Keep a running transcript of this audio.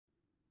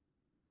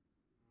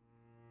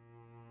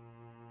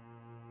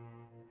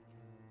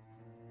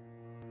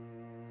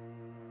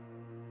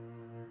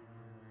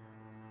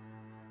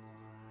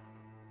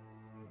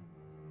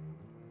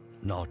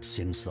Not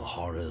since the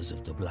horrors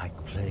of the Black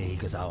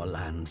Plague has our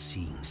land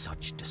seen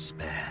such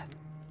despair.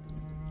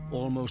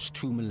 Almost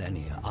 2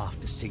 millennia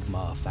after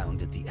Sigmar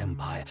founded the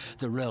Empire,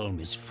 the realm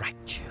is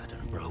fractured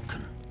and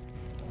broken.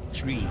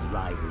 3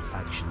 rival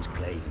factions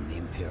claim the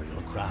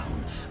Imperial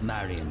crown: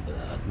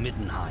 Marienburg,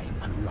 Mordheim,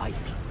 and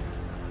Reikland.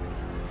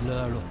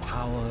 Blur of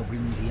power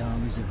brings the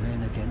armies of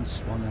men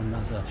against one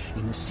another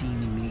in a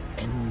seemingly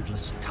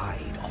endless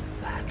tide of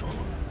battle.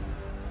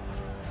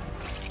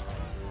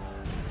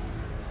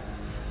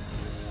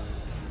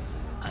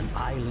 An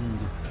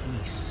island of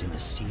peace in a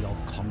sea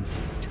of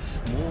conflict,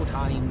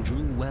 Mordheim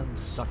drew wealth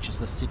such as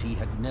the city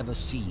had never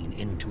seen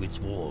into its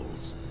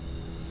walls.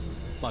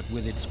 But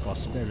with its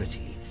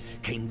prosperity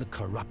came the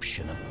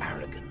corruption of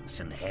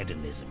arrogance and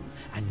hedonism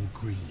and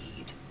greed.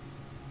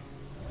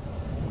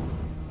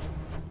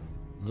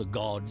 The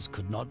gods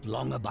could not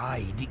long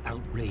abide the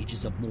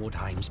outrages of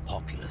Mordheim's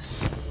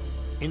populace.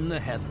 In the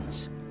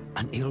heavens,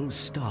 an ill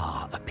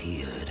star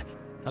appeared.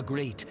 A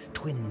great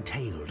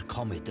twin-tailed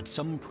comet that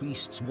some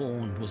priests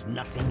warned was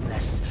nothing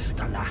less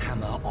than the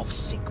hammer of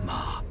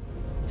Sigmar.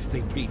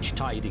 They preached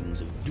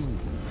tidings of doom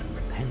and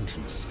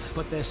repentance,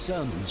 but their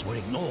sermons were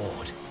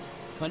ignored.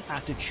 An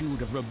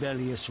attitude of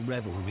rebellious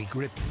revelry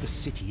gripped the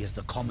city as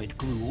the comet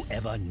grew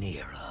ever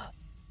nearer.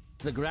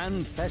 The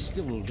grand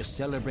festival to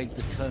celebrate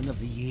the turn of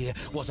the year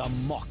was a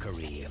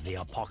mockery of the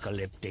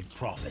apocalyptic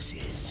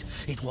prophecies.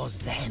 It was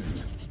then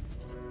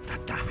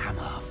that the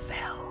hammer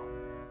fell.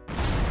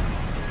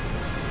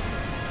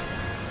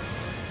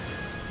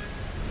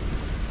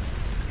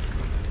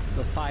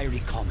 The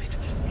fiery comet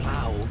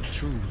plowed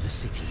through the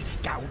city,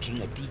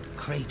 gouging a deep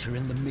crater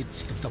in the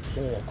midst of the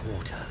poor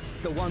quarter.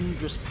 The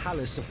wondrous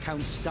palace of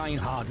Count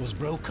Steinhard was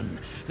broken,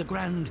 the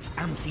grand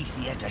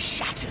amphitheater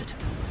shattered,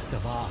 the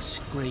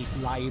vast great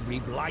library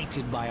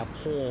blighted by a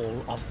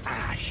pall of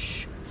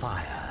ash.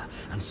 Fire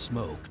and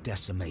smoke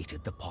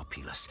decimated the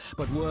populace,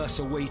 but worse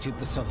awaited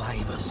the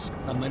survivors.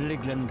 A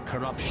malignant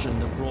corruption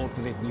that brought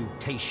with it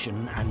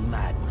mutation and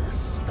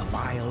madness, the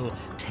vile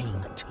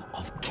taint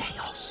of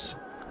chaos.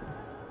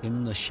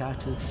 In the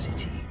shattered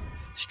city,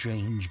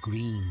 strange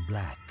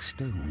green-black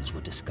stones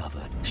were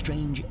discovered.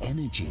 Strange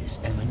energies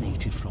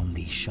emanated from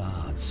these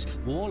shards.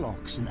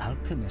 Warlocks and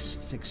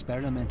alchemists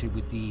experimented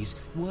with these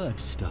word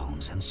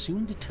stones and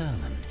soon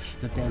determined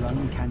that their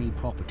uncanny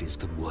properties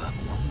could work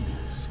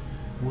wonders.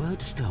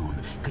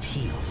 Wordstone could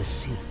heal the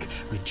sick,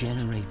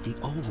 regenerate the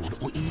old,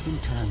 or even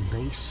turn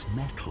base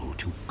metal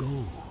to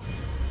gold.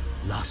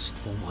 Lust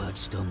for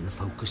Wordstone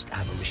focused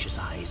avaricious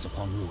eyes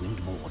upon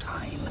ruined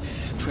Mordheim.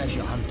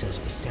 Treasure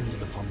hunters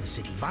descended upon the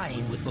city,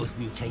 vying with both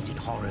mutated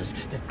horrors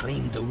that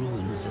claimed the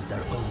ruins as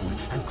their own,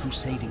 and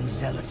crusading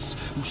zealots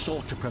who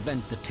sought to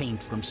prevent the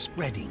taint from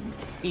spreading.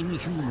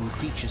 Inhuman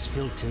creatures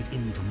filtered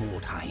into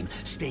Mordheim,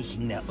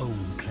 staking their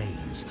own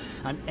claims.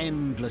 An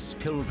endless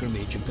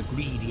pilgrimage of the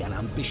greedy and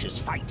ambitious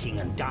fighting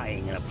and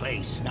dying in a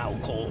place now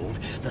called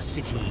the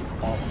City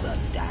of the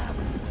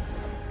Damned.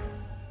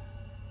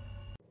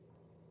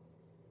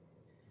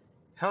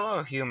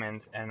 Hello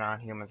humans and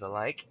non-humans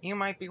alike. You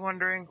might be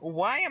wondering,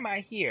 why am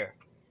I here?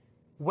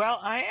 Well,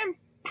 I am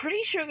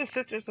pretty sure the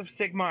Sisters of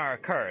Sigmar are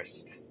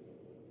cursed.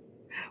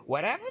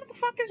 Whatever the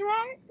fuck is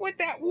wrong with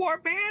that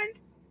warband?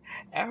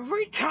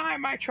 Every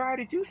time I try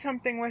to do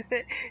something with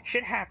it,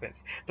 shit happens.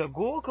 The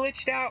ghoul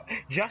glitched out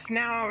just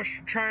now. I was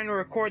trying to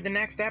record the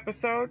next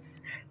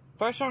episodes.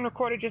 First one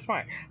recorded just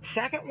fine.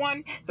 Second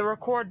one, the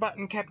record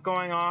button kept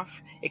going off.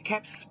 It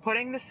kept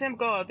putting the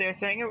symbol out there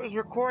saying it was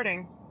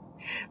recording.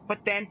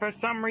 But then for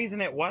some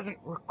reason it wasn't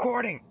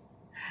recording.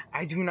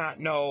 I do not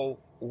know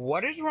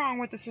what is wrong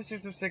with the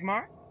Sisters of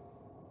Sigmar.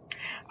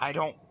 I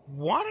don't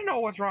want to know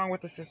what's wrong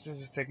with the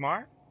Sisters of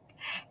Sigmar.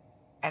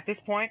 At this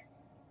point,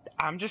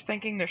 I'm just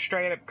thinking they're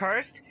straight up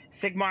cursed.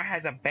 Sigmar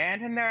has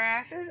abandoned their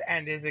asses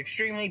and is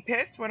extremely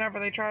pissed whenever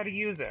they try to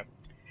use it.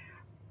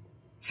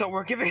 So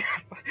we're giving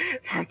up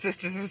on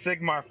Sisters of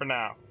Sigmar for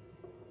now.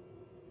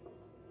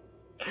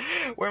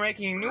 We're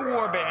making a new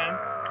warband.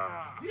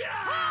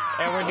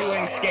 And we're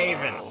doing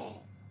Skaven.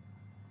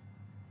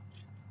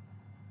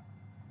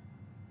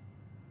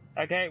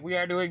 Okay, we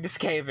are doing the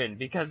Skaven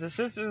because the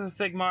Sisters of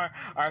Sigmar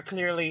are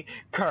clearly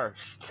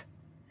cursed.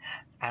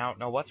 I don't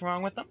know what's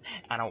wrong with them.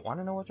 I don't want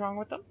to know what's wrong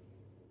with them.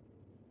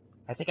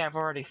 I think I've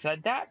already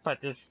said that, but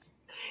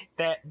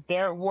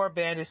their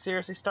warband is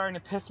seriously starting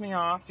to piss me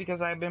off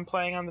because I've been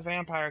playing on the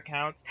vampire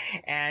accounts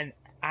and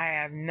I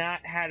have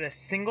not had a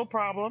single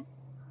problem.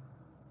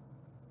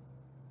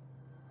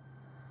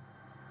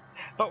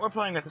 But we're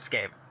playing with the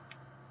Skaven.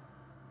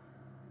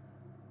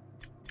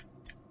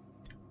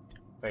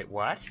 Wait,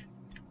 what?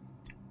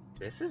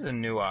 This is a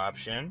new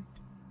option.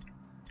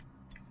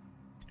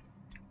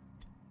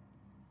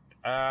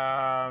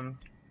 I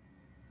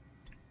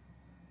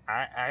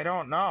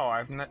don't know.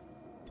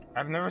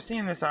 I've never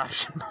seen this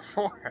option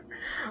before.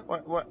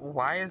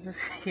 Why is this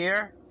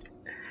here?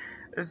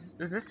 Is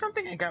this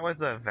something I got with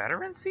a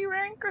veterancy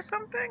rank or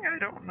something? I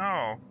don't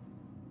know.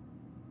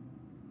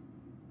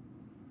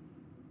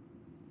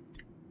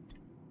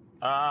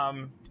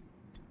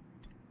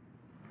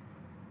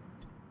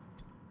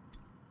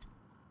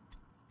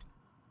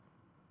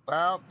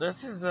 Well,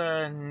 this is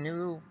a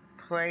new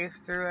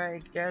playthrough,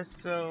 I guess,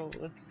 so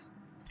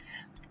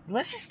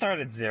let's just start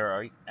at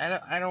 0.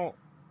 I don't,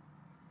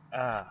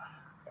 uh,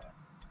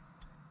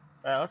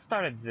 let's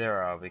start at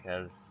 0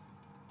 because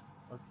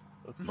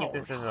let's keep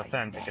this as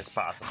authentic as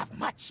possible. Have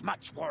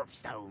much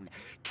warpstone.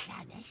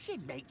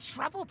 Clanation make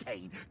trouble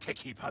pain to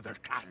keep other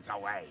clans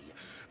away.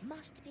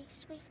 Must be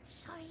swift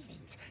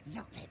silent,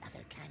 not let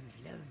other clans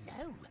learn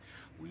now.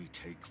 We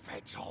take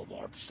feds all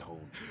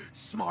warpstone.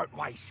 Smart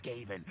wise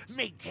Skaven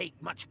may take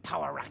much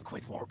power rank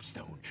with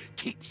warpstone.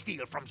 Keep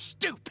steal from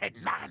stupid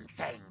man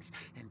things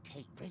and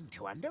take ring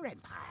to under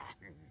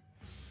empire.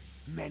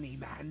 Many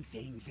man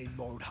things in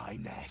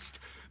Mordheim nest.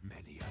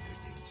 Many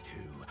other things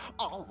too.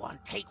 All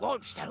want take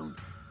warpstone.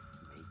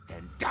 Make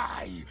them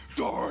die.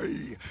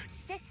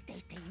 Sister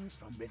things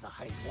from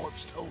Riverheim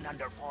warpstone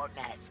under fort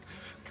nest.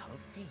 Cult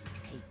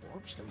things take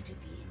warpstone to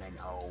demon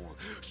hole.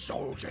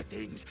 Soldier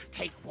things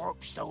take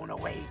warpstone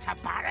away to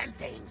barren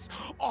things.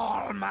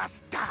 All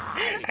must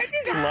die. I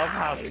just love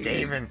how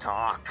Skaven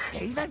talks.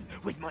 Skaven,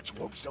 with much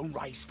warpstone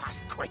rise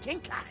fast quick in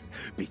clan.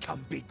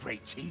 Become big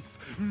great chief.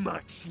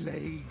 Much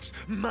slaves.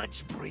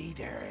 Much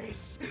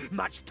breeders.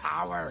 Much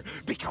power.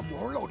 Become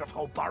warlord of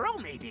whole borough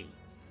maybe.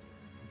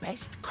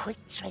 Best quick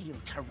trail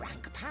to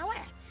rank power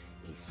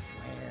is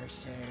swear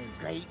Sir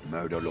Great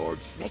Murder Lord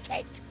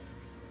Snicket.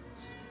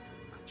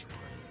 Snicket much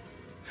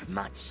wise.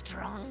 Much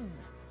strong.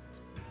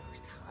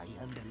 Most high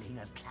underling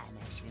of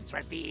Clanations,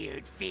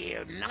 revered,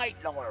 feared Night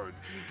Lord.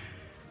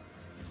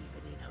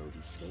 Even in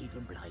Holy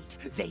Skaven Blight,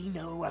 they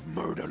know of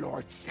Murder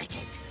Lord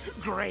Snicket.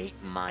 Great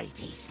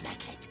mighty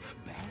Snicket,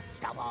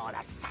 best of all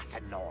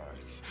assassin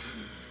lords.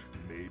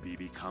 Maybe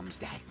becomes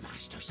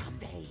Deathmaster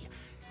someday.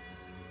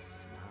 It is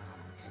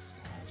smart to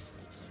serve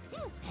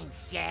Snicket and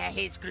share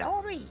his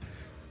glory.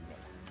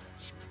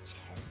 Much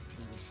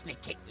helping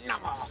Snicket, no,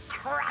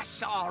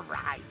 crush all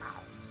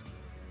rivals.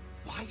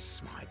 Why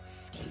smart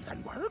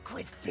Skaven work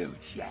with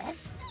Filch,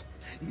 yes?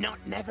 Not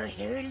never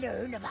hear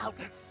learn about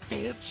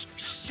Filch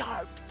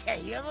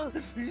Sharptail?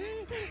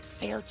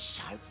 Filch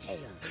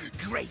Sharptail,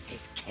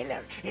 greatest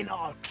killer in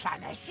all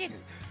Clanation.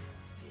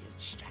 Filch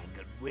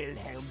strangled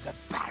Wilhelm the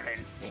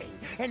Baron thing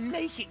and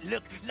make it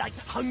look like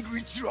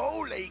hungry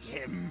troll ate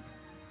him.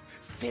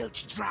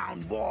 Filch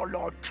drowned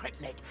Warlord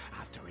Kripnik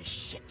after his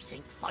ship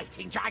sink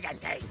fighting dragon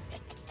thing.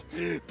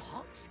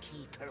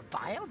 Poxkeeper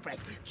Bilebreath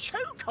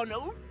choke on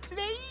old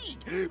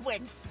plague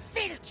when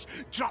Filch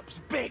drops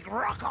big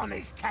rock on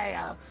his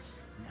tail.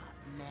 Not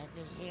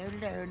never hear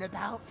learn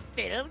about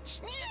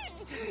Filch.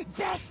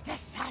 Best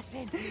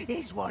assassin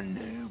is one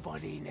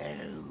nobody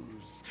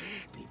knows.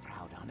 Be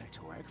proud honor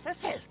to work for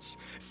Filch.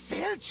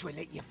 Filch will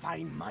let you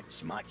find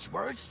much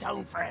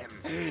wordstone for him.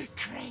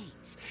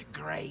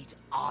 Great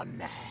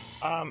honor.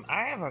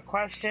 I have a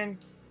question.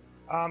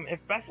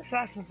 If Best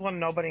Assassin's one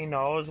nobody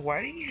knows,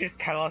 why did you just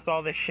tell us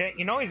all this shit?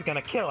 You know he's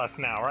gonna kill us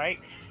now, right?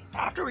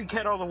 After we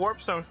get all the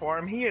warpstone for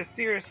him, he is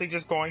seriously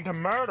just going to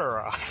murder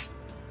us.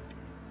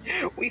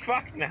 We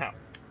fucked now.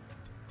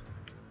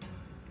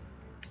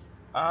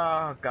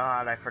 Oh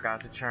god, I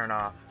forgot to turn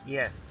off.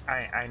 Yeah,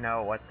 I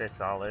know what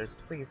this all is.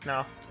 Please,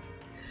 no.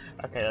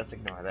 Okay, let's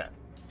ignore that.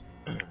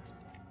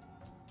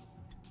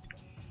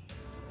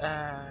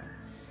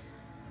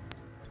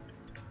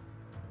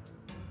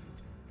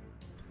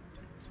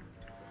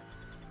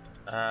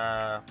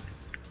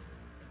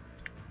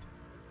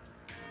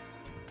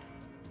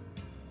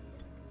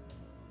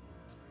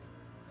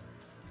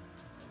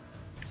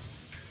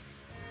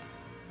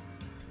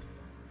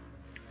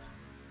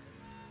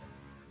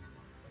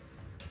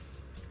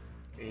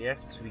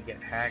 Yes, we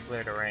get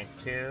Haggler to rank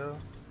 2.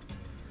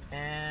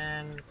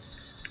 And...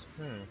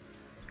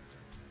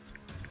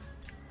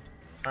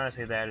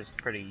 honestly, that is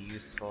pretty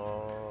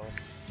useful.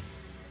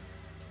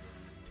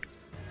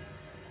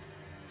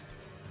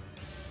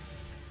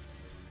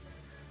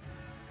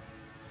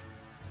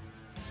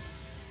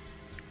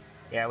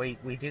 Yeah, we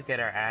do get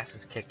our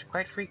asses kicked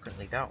quite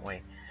frequently, don't we?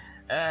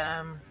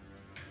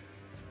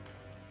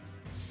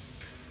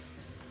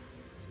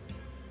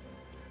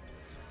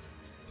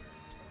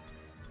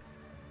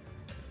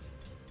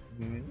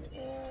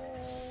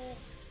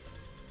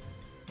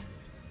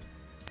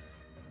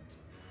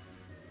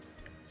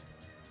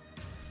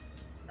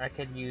 I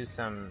could use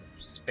some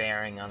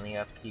sparing on the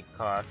upkeep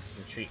costs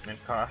and treatment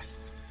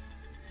costs,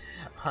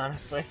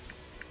 honestly.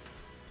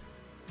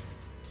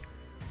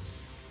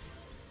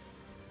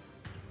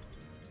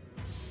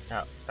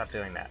 No, stop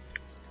doing that.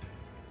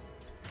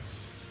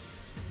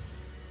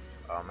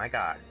 Oh my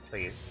god,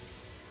 please.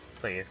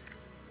 Please.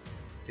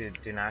 Do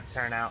not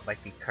turn out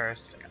like the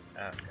cursed...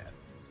 Okay.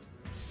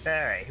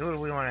 Alright, who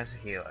do we want as a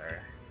healer?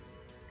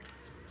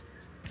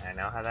 I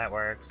know how that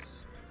works.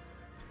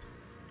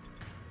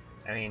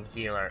 I mean,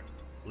 healer.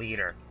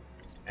 Leader.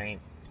 I mean,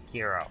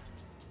 hero.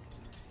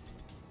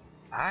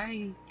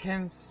 I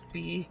can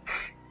speak...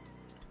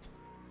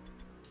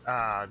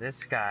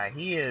 this guy,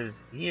 he is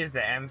the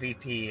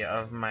MVP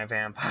of my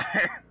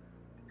vampire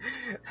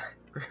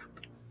group.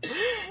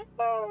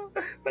 Oh,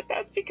 but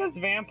that's because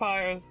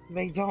vampires,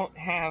 they don't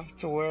have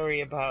to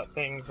worry about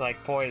things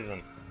like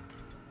poison.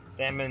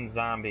 them and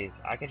zombies.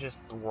 I could just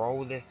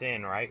throw this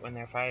in right when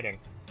they're fighting.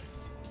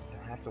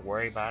 Don't have to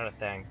worry about a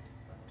thing.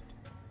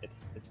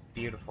 It's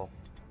beautiful.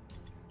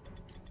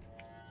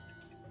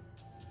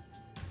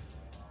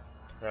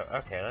 So,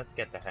 okay, let's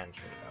get the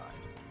henchmen going.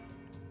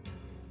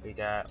 We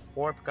got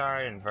Warp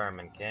Guard and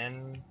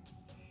Verminkin.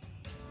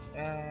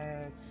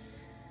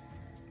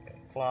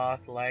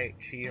 Cloth, light,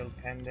 shield,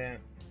 pendant.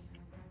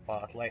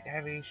 Cloth, light,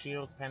 heavy,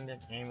 shield,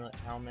 pendant, amulet,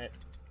 helmet.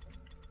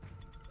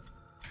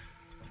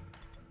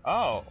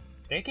 Oh,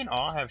 they can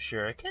all have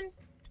shuriken?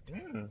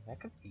 That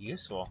could be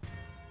useful.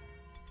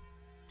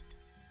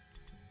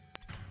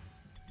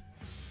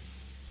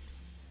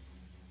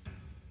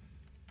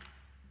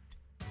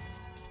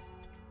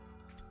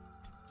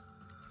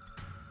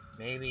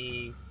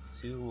 Maybe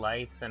 2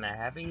 lights and a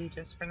heavy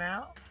just for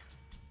now?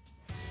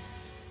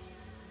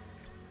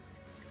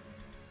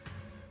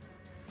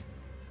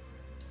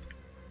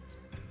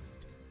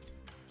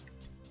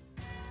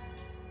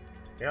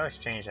 We always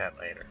change that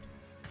later.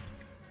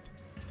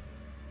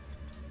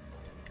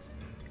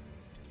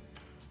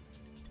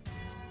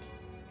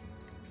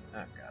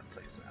 Oh god,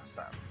 please now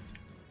stop.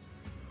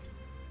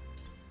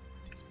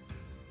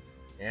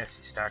 Yes,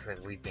 you start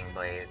with Weeping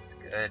Blades.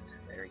 Good,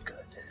 very good.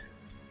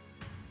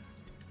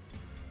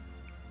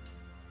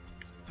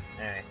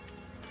 Alright.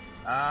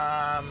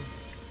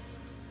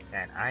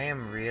 And I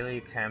am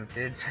really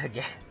tempted to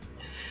get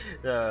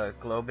the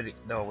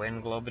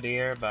Wind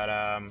Globadier,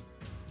 but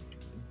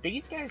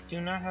these guys do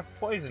not have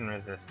poison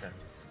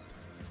resistance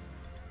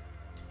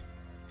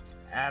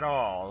at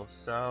all,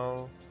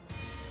 so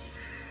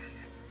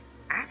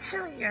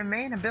actually your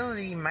main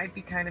ability might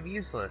be kind of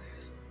useless.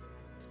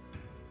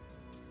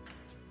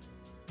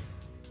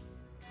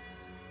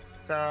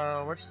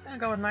 So we're just gonna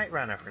go with Night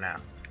Runner for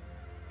now.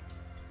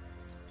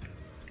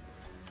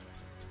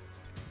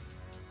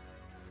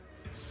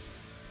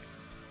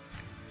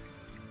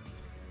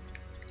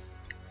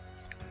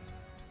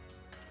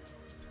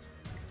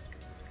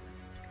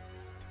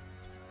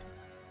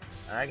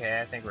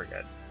 Okay, I think we're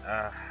good.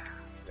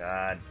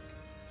 God.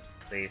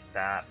 Please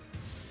stop.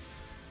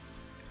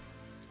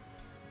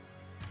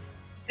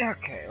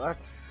 Okay,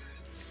 let's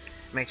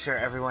make sure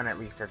everyone at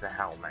least has a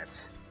helmet.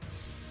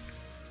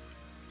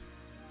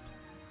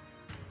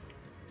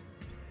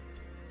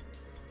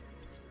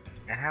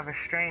 I have a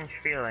strange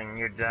feeling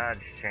your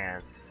dodge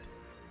chance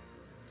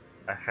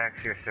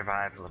affects your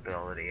survival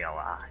ability a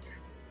lot.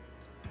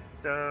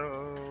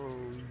 So,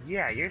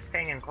 yeah, you're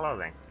staying in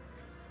clothing.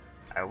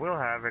 I will,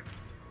 however,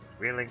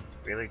 really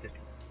just...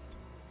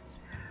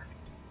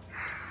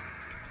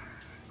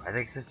 I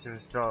think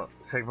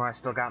Sigmar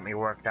still got me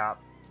worked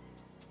up.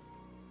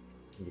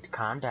 You need to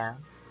calm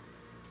down.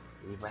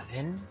 Deep breath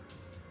in,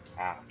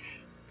 out.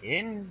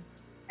 In,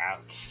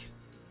 out.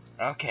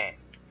 Okay.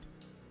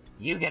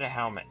 You get a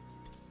helmet.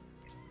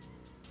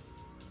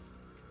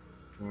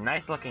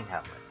 Nice looking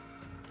helmet.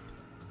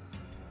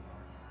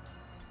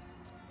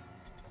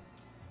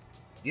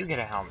 You get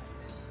a helmet.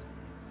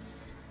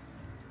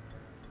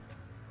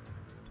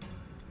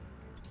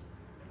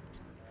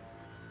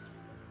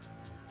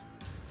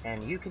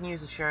 And you can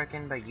use a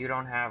shuriken, but you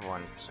don't have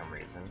one for some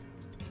reason.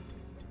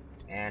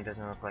 And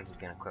doesn't look like you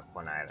can equip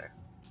one either.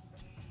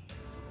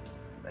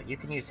 But you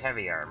can use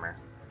heavy armor.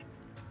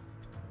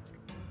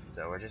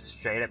 So we're just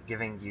straight up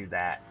giving you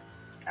that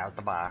out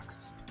the box.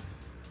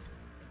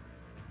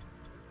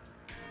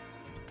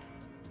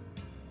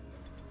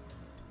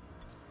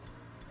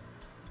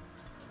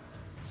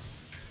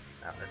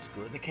 Now let's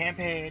go to the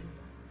campaign.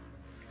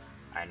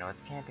 I know what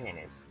the campaign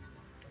is.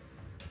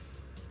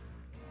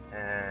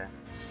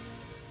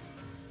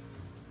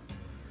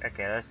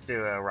 Okay, let's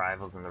do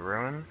Rivals in the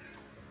Ruins.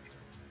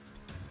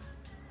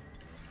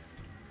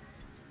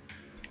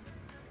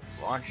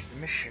 Launch the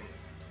mission.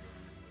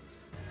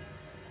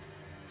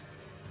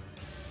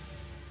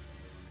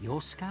 Your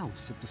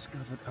scouts have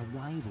discovered a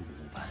rival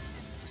warband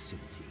in the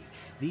vicinity.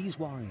 These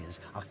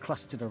warriors are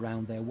clustered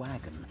around their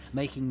wagon,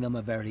 making them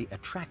a very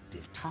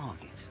attractive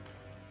target.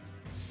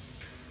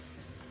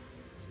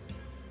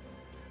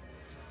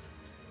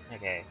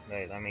 Okay,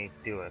 wait, let me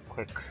do a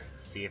quick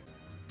see if...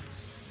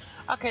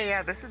 Okay,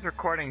 yeah, this is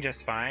recording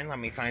just fine. Let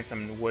me find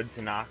some wood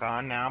to knock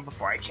on now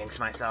before I jinx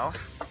myself.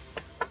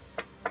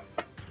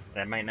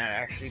 That might not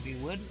actually be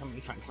wood. Let me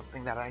find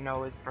something that I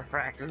know is for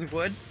fact is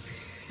wood.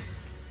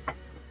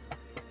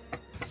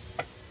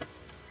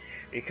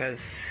 Because...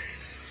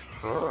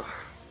 I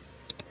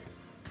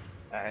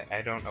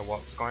don't know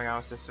what's going on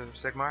with Sisters of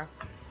Sigmar.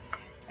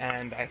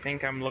 And I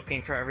think I'm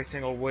looking for every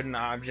single wooden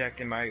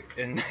object in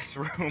this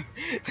room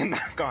to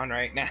knock on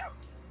right now.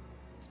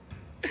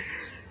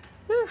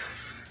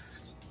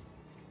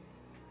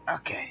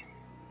 Okay,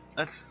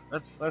 let's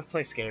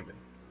play Skaven.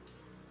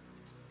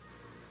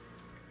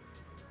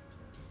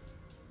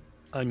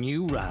 A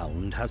new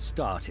round has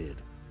started.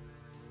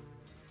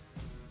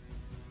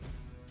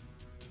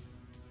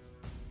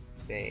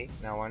 See,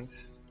 no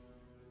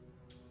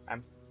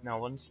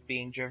one's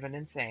being driven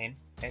insane.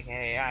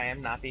 AKA, I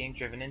am not being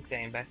driven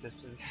insane by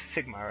Sisters of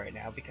Sigmar right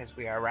now because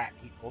we are rat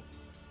people.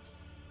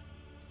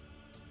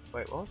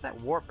 Wait, what was that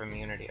warp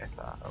immunity I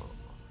saw?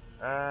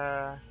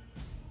 Oh.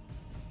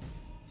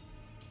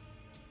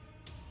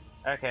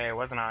 Okay, it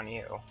wasn't on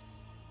you.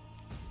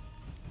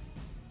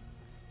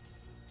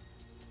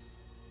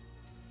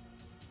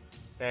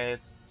 Okay,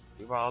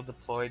 we've all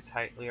deployed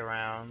tightly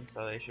around,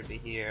 so they should be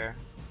here.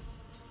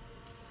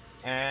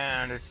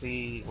 And it's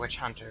the witch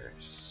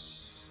hunters.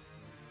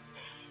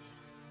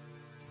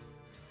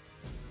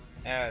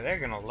 They're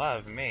gonna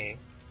love me.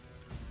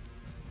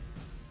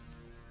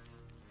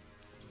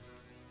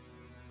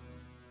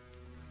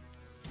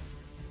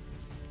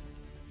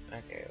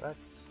 Okay,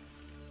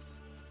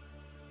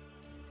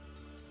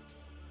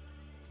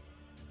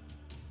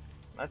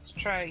 let's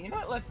try, you know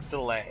what, let's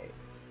delay.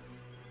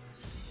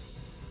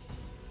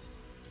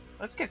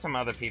 Let's get some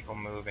other people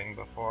moving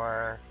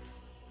before...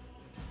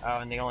 Oh,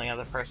 and the only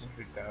other person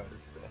who goes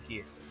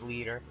is the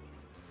leader.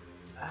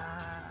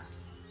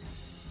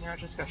 You know,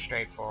 just go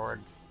straight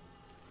forward.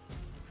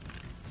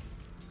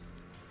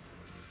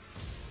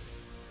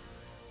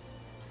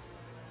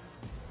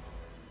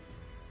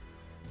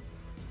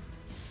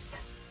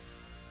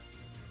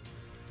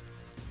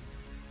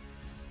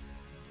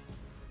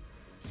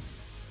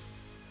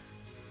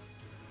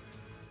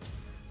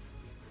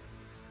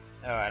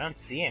 Oh, I don't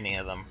see any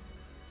of them.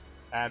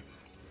 That's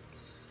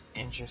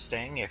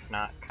interesting, if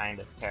not kind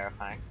of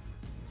terrifying.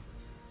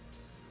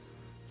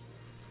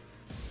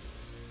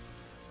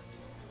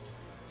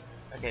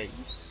 Okay,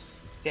 you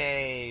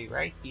stay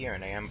right here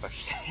in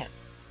ambush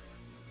stance.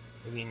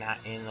 Maybe not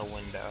in the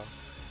window.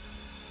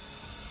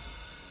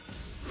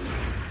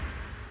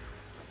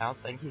 I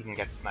don't think you can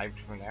get sniped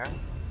from there.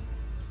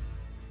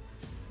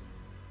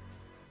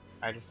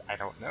 I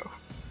don't know.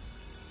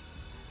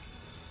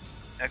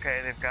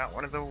 Okay, they've got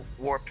one of the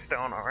warp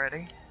stone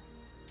already.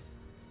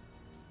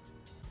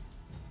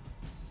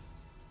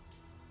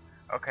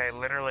 Okay,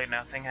 literally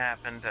nothing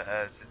happened to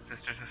us.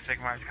 Sisters of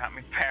Sigmar's got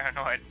me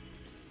paranoid.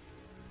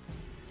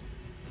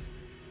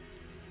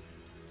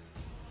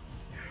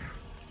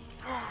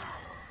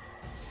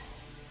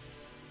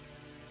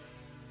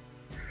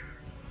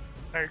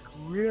 Like,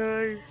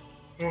 really?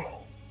 Oh,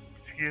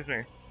 excuse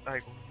me.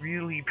 Like,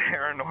 really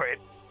paranoid.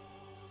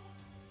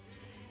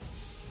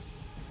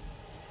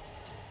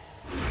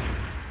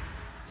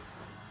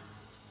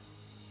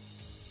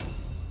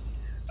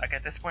 Like,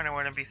 at this point, I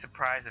wouldn't be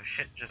surprised if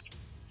shit just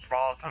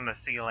falls from the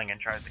ceiling and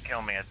tries to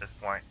kill me at this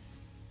point.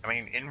 I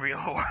mean, in real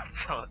world,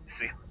 so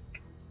ceiling.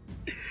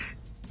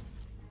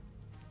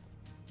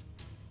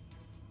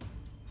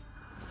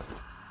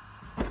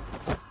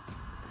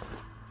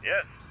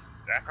 Yes,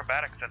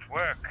 acrobatics at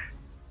work.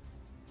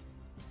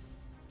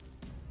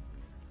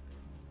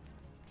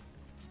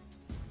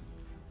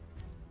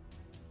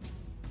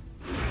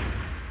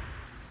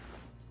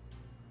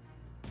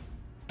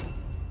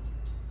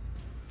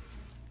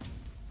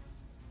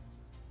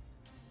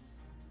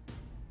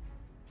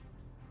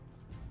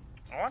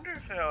 I wonder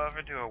if they'll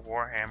ever do a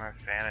Warhammer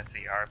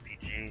Fantasy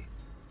RPG.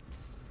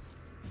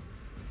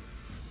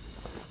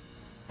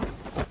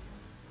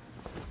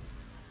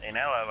 And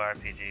I love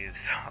RPGs,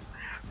 so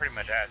pretty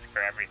much ask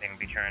for everything to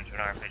be turned into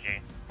an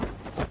RPG.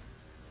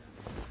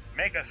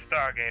 Make a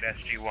Stargate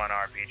SG-1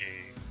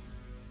 RPG.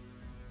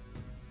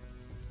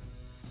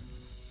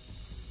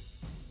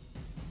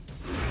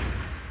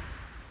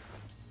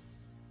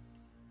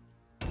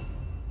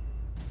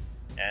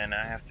 And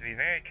I have to be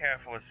very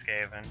careful with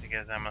Skaven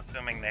because I'm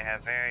assuming they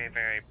have very,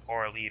 very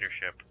poor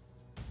leadership.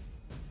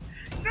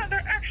 You know,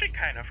 they're actually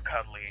kind of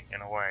cuddly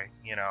in a way,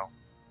 you know.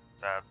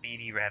 The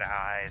beady red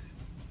eyes.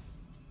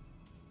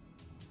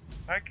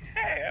 Like,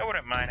 hey, I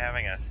wouldn't mind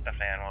having a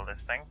stuffed animal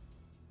this thing.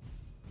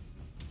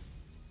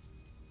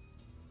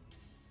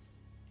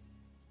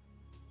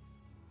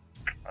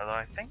 Although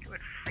I think it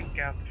would freak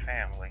out the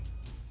family.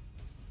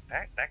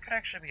 That could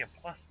actually be a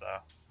plus,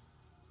 though.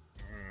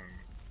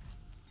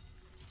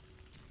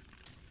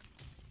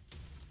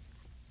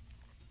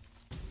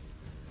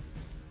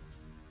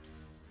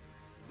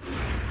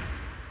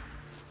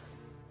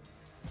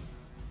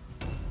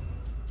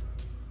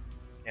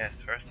 Yes,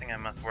 first thing I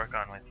must work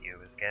on with you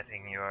is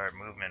getting your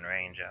movement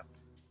range up.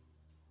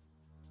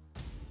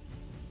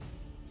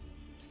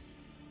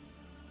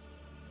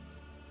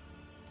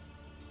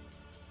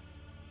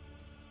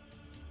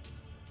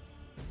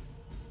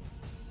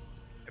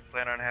 I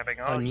plan on having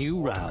all a new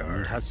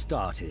round has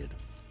started.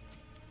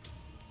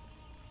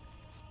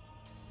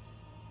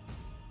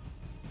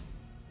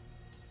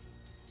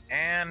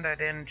 And I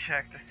didn't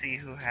check to see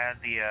who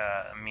had the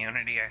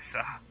immunity I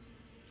saw.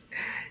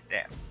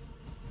 Damn.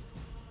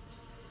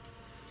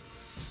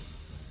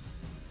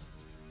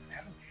 I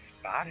haven't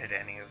spotted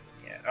any of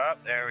them yet. Oh,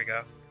 there we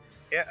go.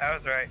 Yeah, I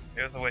was right.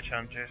 It was the witch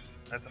hunters.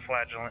 That's a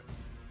flagellant.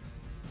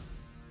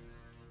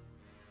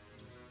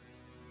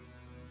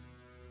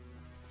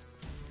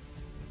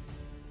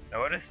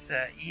 Notice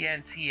the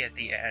ENT at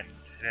the end.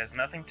 It has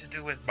nothing to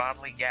do with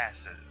bodily gases.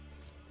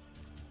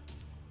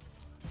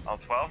 All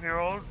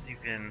 12-year-olds, you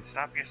can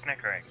stop your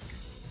snickering.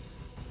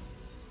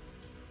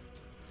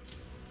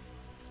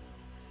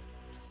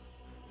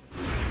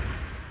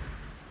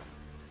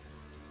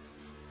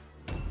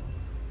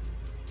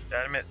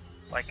 Admit,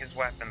 like his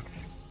weapons.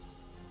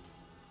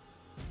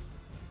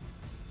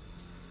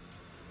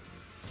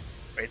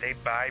 Wait, they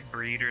buy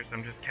breeders?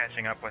 I'm just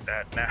catching up with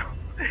that now.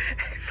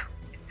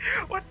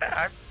 What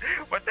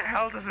the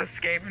hell does a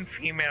Skaven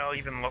female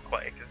even look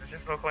like? Does it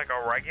just look like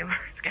a regular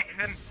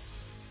Skaven?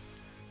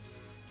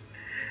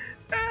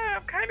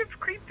 I'm kind of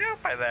creeped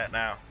out by that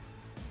now.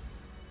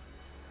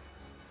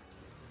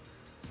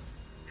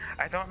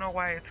 I don't know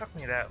why it took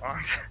me that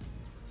long.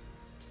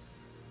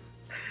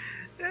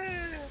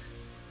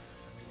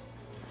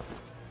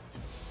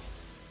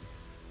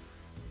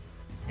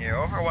 Yeah,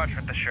 Overwatch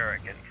with the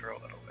shuriken for a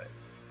little bit.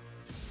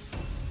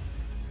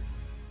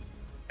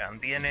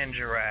 And be a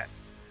ninja rat.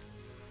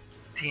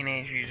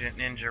 Teenage Mutant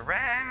Ninja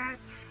Rats!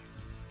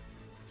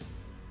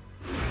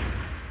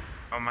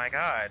 Oh my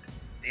god.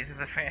 These are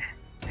the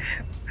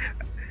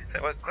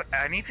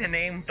I need to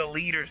name the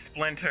leader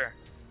Splinter.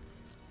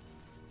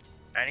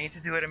 I need to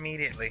do it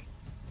immediately.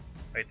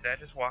 Wait, did I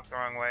just walk the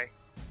wrong way?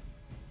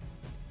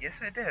 Yes,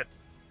 I did.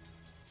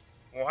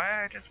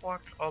 Why I just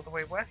walked all the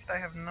way west, I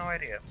have no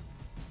idea.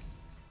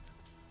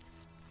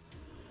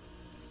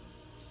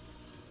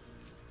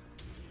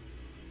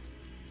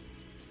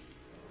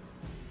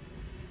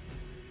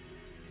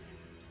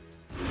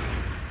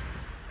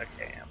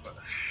 Okay, ambush.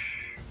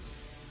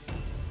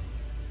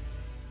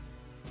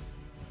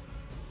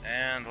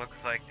 And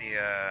looks like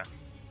the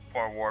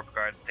poor warp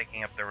guard's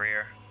taking up the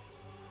rear.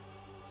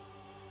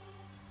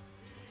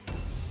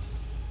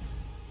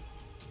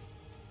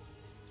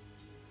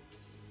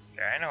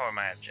 Okay, I know where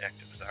my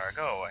objectives are.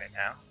 Go away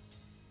now.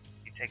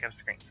 You take up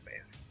screen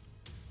space.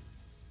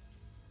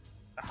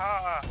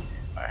 Aha!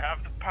 I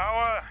have the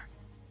power!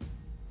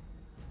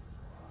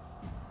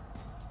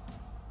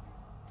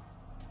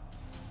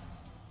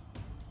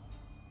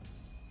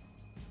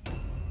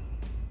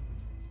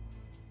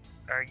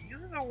 Are you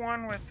the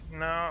one with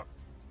no?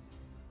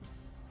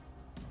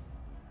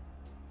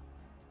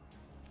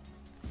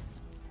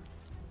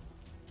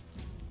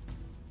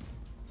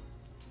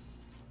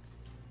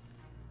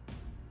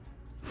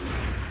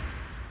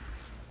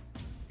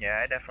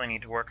 Yeah, I definitely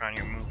need to work on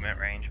your movement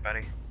range,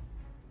 buddy.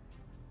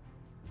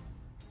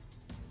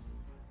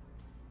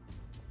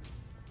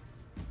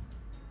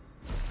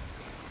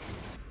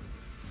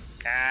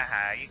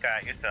 Haha, you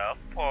got yourself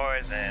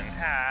poisoned.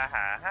 Ha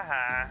ha ha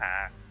ha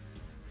ha.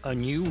 A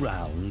new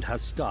round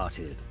has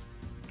started.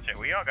 Shit,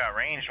 we all got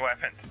ranged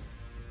weapons.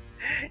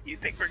 You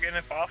think we're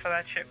gonna fall for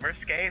that shit? We're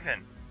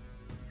Skaven.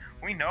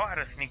 We know how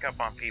to sneak up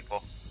on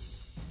people.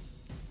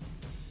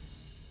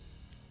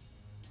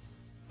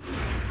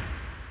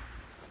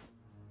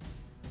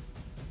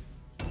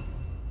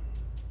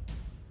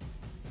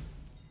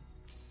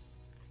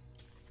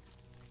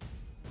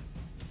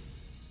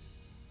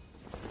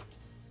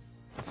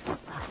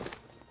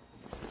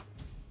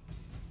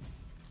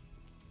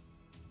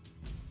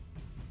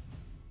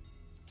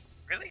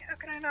 Really? How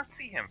can I not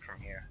see him from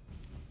here?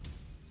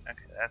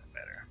 Okay, that's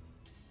better.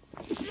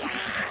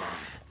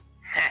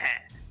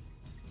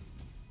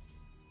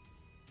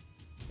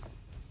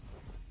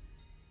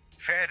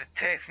 Fair to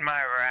taste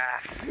my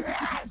wrath.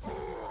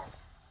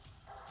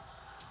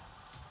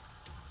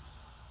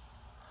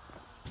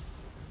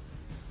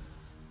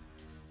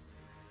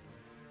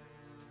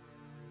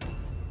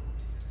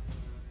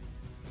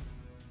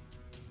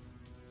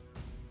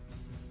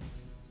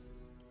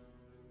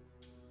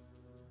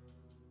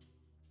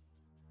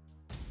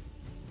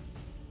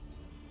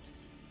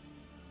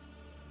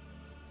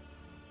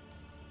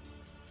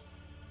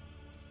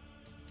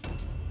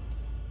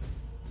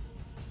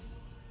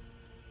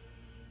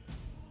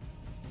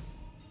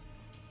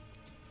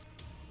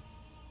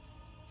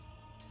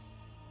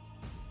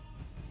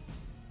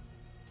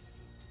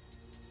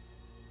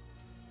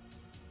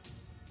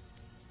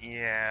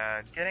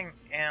 Yeah, getting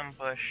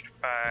ambushed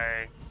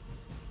by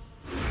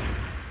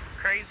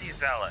crazy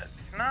zealots.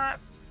 Not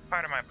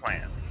part of my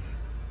plans.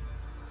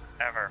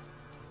 Ever.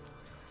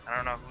 I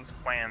don't know whose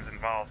plans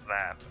involve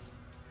that.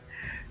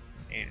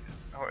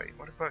 Oh wait,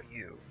 what about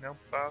you? No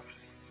buffs?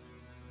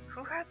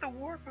 Who had the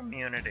warp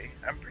immunity?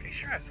 I'm pretty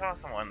sure I saw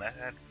someone that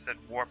had said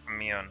warp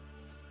immune.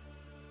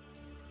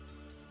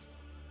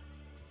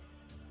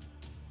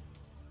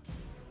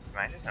 Am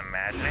I just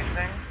imagining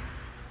things?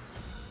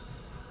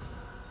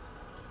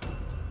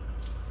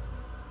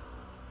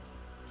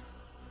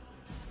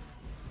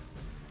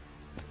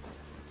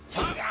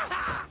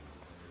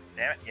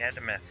 Damn it, you had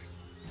to miss.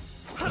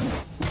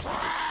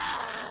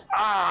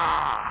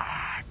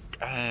 Ah,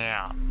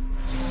 damn.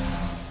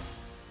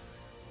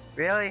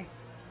 Really?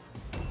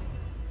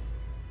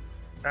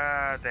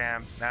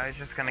 Damn. Now he's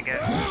just gonna get...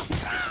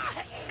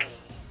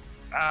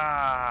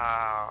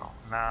 Oh,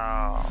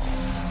 no.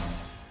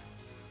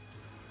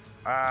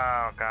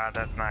 Oh, God,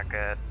 that's not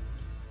good.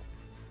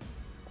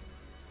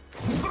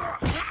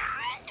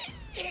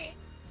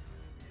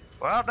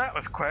 Well, that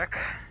was quick.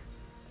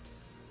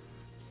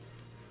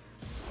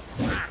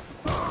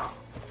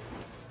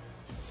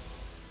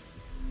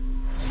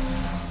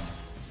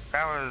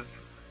 That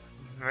was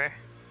very...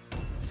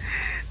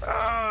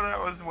 Oh, that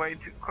was way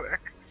too quick.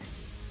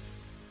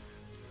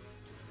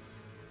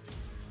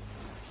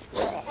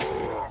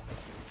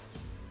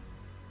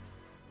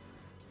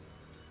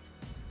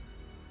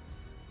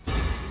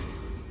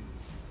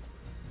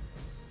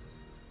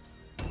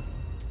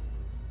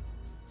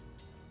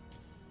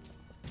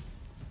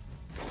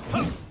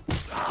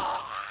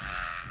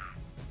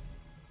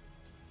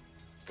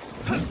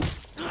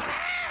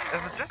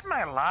 Is it just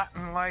my lot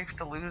in life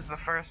to lose the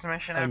first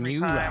mission A every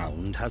new time?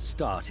 round has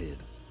started.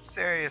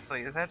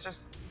 Seriously, is that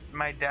just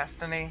my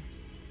destiny?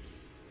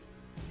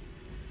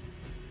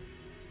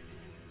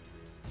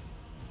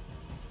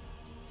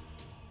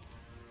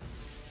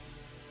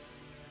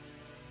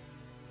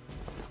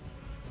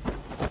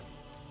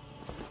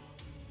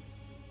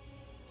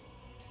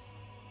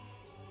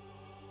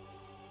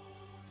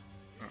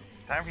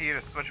 Time for you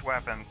to switch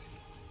weapons.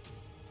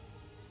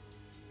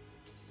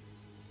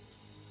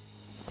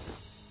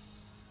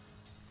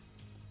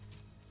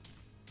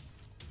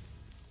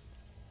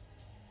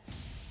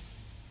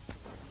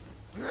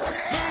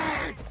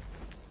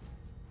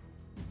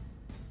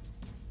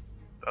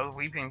 Those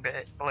weeping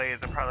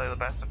blades are probably the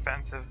best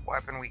offensive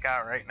weapon we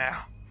got right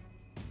now.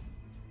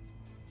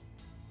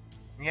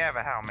 You have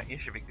a helmet, you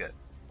should be good.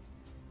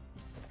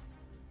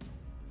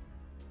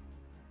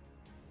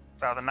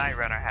 Well, the Night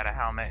Runner had a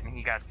helmet and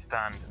he got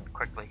stunned and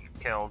quickly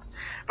killed.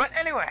 But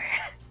anyway,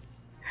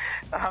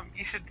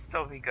 you should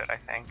still be good, I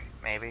think.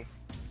 Maybe.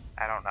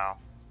 I don't know.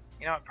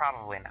 You know what?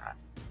 Probably not.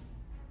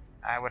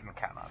 I wouldn't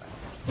count on it.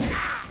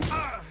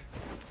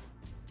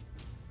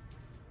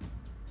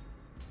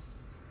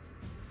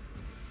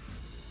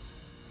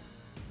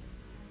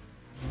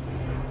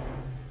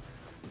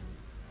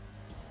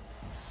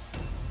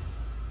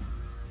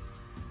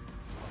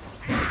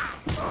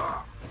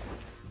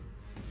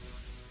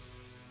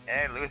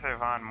 Hey, Luther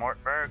von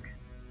Mortberg.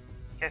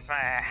 Kiss my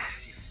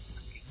ass, you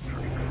fucking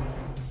pricks.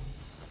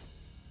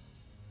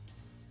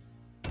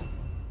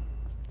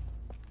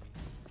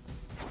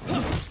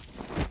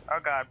 Oh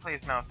god,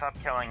 please no, stop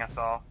killing us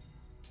all.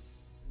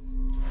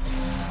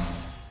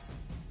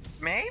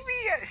 Maybe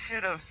I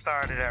should have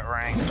started at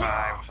rank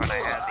 5 when I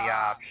had the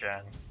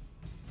option.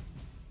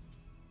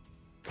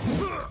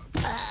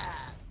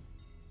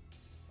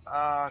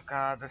 Oh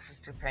god, this is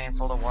too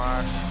painful to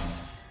watch.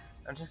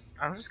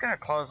 I'm just gonna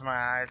close my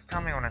eyes.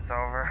 Tell me when it's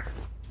over.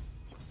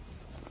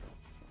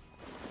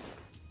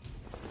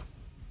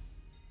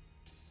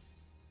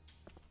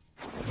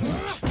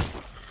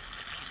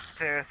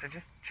 Seriously,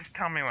 just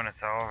tell me when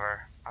it's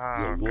over. Oh,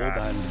 Your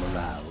god. warband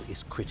morale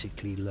is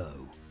critically low.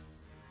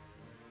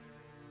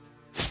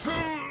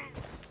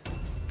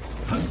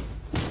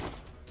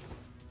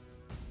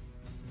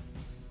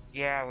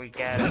 Yeah, we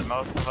get it.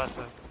 Most of us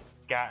have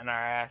gotten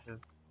our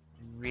asses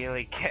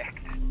really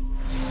kicked.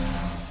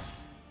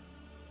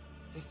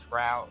 Just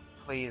route,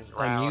 please,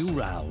 route. A new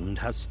round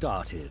has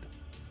started.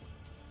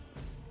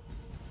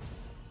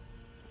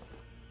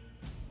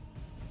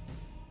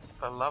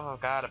 For the love of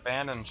God,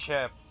 abandon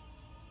ship.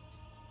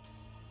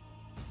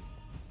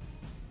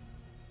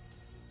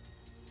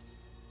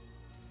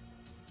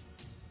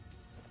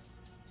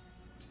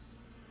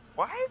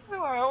 Why do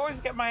I always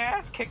get my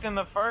ass kicked in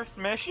the first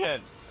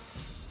mission?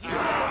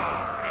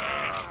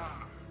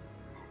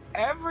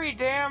 Every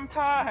damn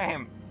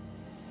time!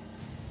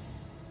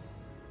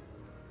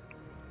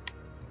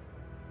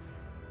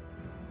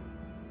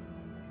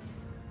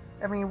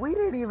 I mean, we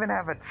didn't even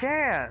have a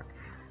chance.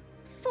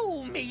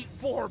 Fool me,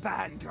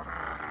 warband!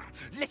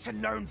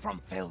 Listen, learn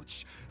from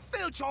Filch.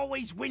 Filch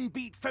always win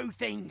beat through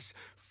things.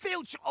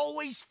 Filch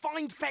always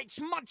find fetch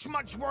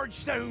much words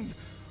soon.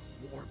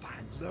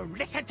 Warband, learn,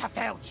 listen to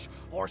Filch,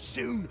 or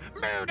soon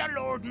may the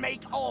Lord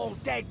make all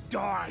dead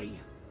die.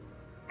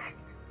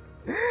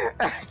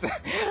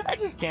 I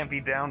just can't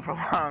be down for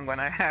long when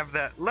I have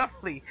that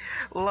lovely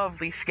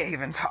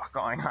Skaven talk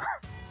going on.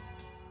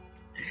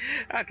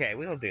 Okay,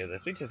 we'll do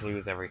this. We just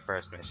lose every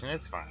first mission.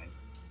 It's fine.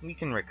 We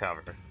can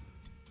recover.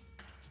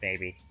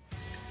 Maybe.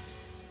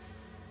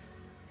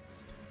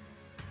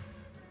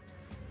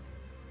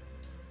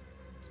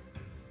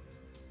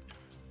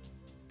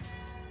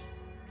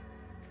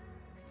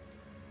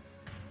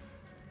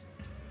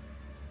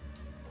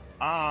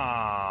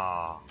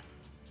 Oh.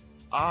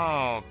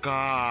 Oh,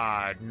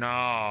 God,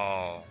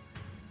 no.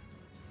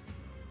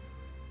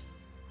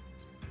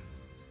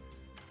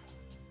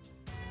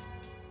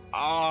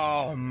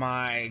 Oh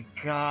my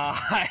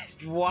god,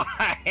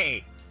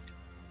 why?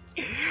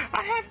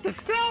 I have to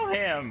sell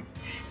him!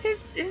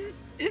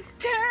 It's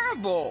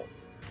terrible!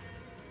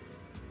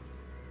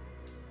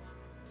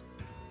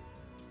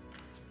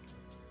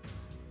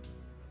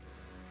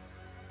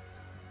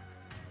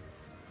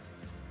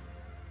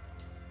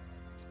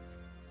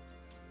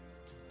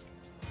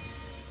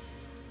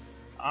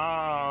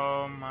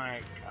 Oh my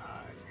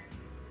god.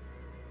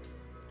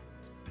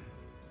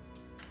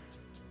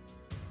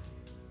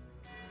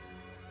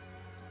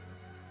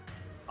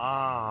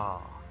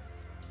 Oh.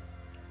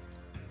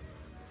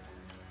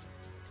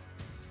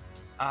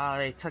 Oh,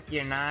 they took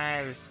your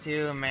knives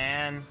too,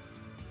 man.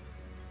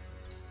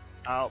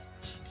 Oh,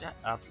 shut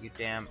up, you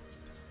damn.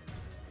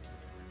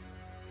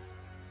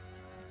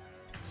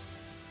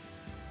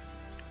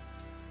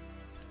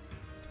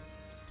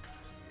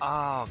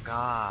 Oh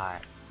god.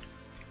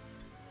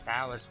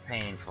 That was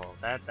painful.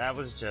 That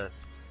was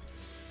just...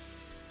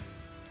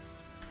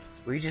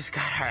 We just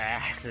got our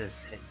asses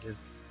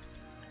just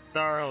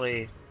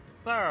thoroughly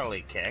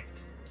kicked.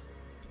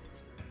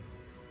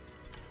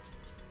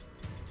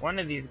 One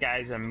of these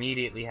guys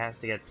immediately has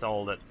to get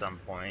sold at some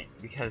point,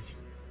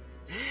 because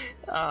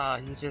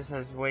he just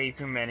has way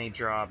too many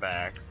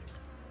drawbacks.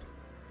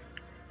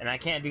 And I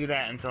can't do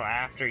that until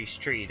after he's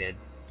treated.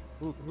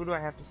 Who do I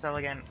have to sell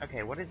again?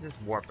 Okay, what is this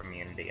warp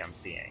immunity I'm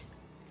seeing?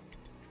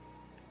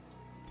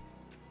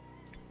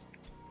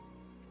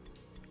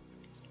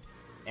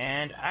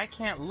 And I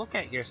can't look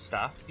at your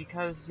stuff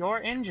because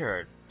you're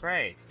injured.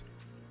 Great.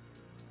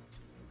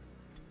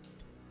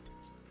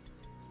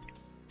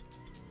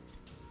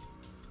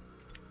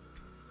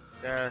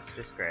 That's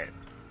just great.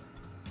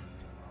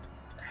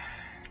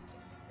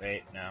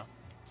 Wait, no.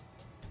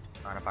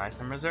 Wanna buy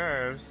some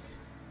reserves.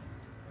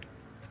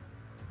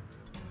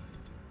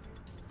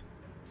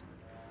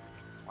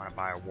 Wanna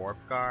buy a warp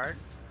guard.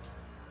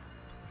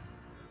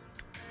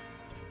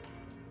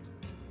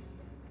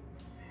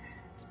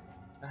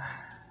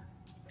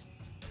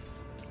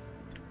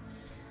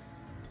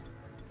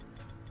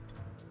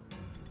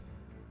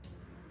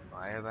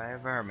 Buy a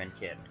vermin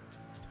kit.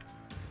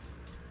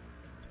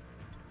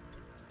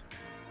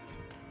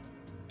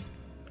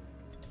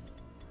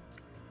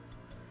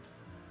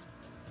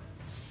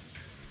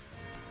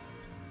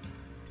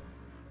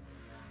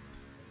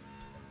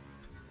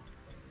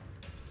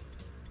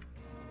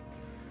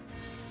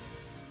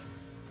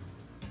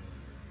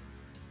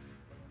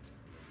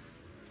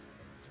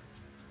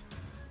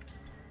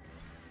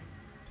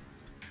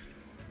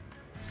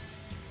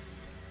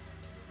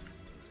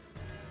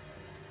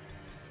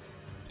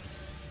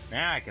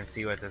 Now I can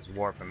see what this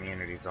warp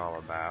immunity is all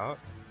about.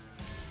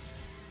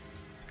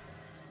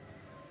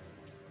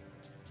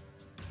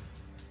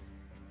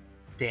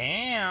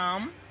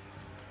 Damn!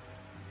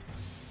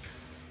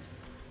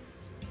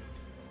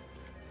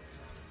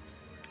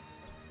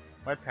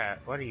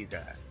 What do you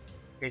got?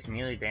 Increase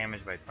melee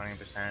damage by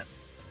 20%.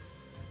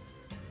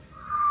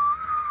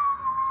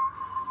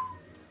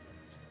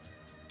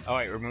 Oh,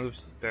 it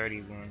removes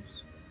 30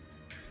 wounds.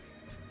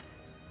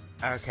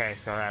 Okay,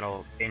 so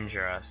that'll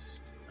injure us.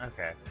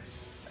 Okay.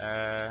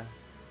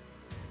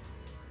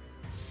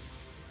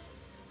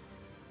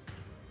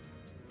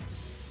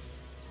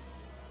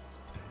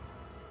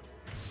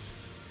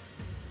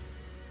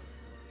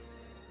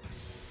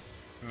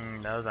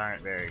 Those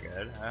aren't very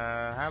good.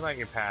 How about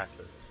your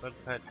passives? What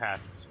passives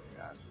we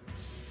got?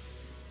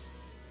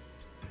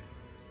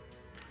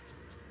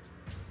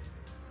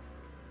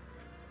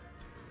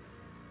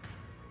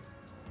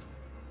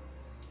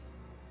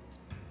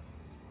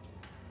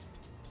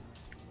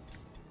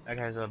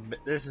 Okay, so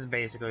this is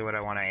basically what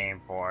I want to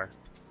aim for.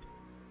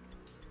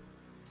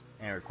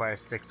 And it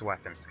requires 6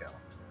 weapon skill.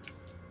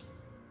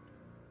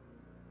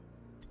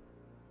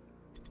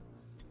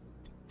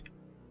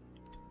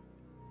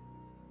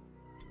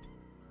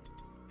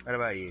 What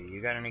about you?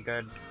 You got any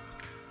good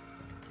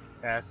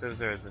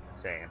passives, or is it the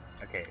same?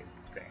 Okay, it's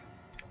the same.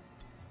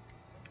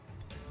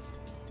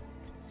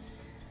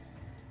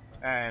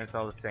 And it's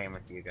all the same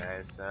with you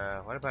guys.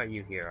 What about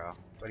you, hero?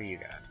 What do you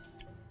got?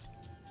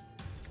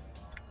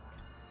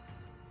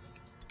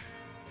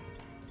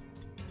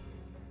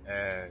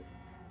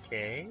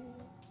 Okay.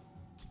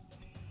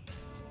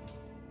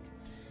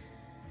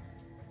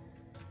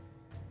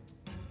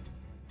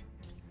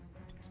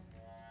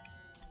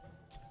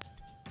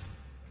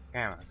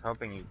 Damn, I was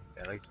hoping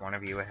at least one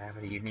of you would have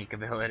a unique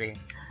ability.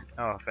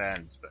 No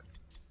offense, but...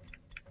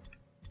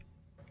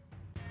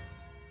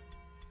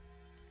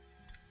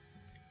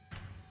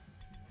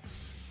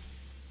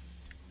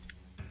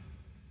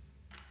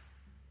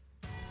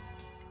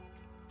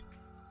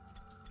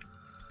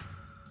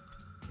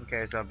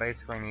 Okay, so I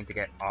basically need to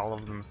get all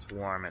of them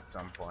swarm at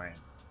some point.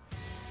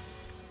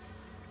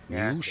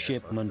 New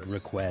shipment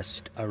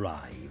request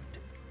arrived.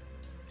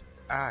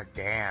 Ah,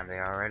 damn, they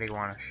already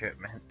want a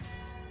shipment.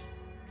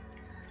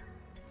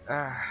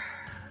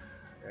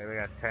 Okay, we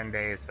got 10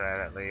 days for that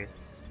at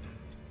least.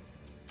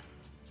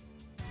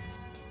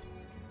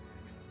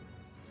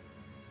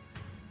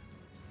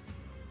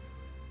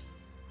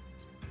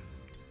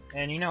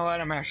 And you know what?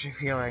 I'm actually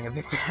feeling a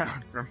bit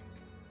down from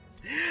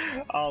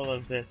all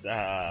of this,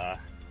 yeah,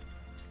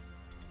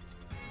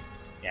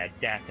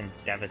 death and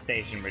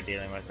devastation we're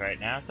dealing with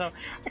right now. So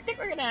I think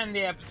we're gonna end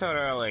the episode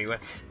early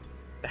with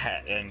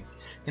that and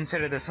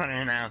consider this one an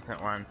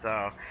announcement one.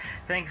 So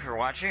thank you for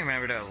watching.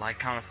 Remember to like,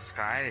 comment,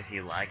 subscribe if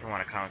you like and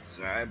want to comment,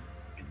 subscribe.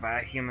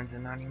 Goodbye, humans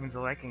and non-humans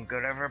alike, and good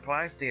whatever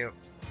applies to you.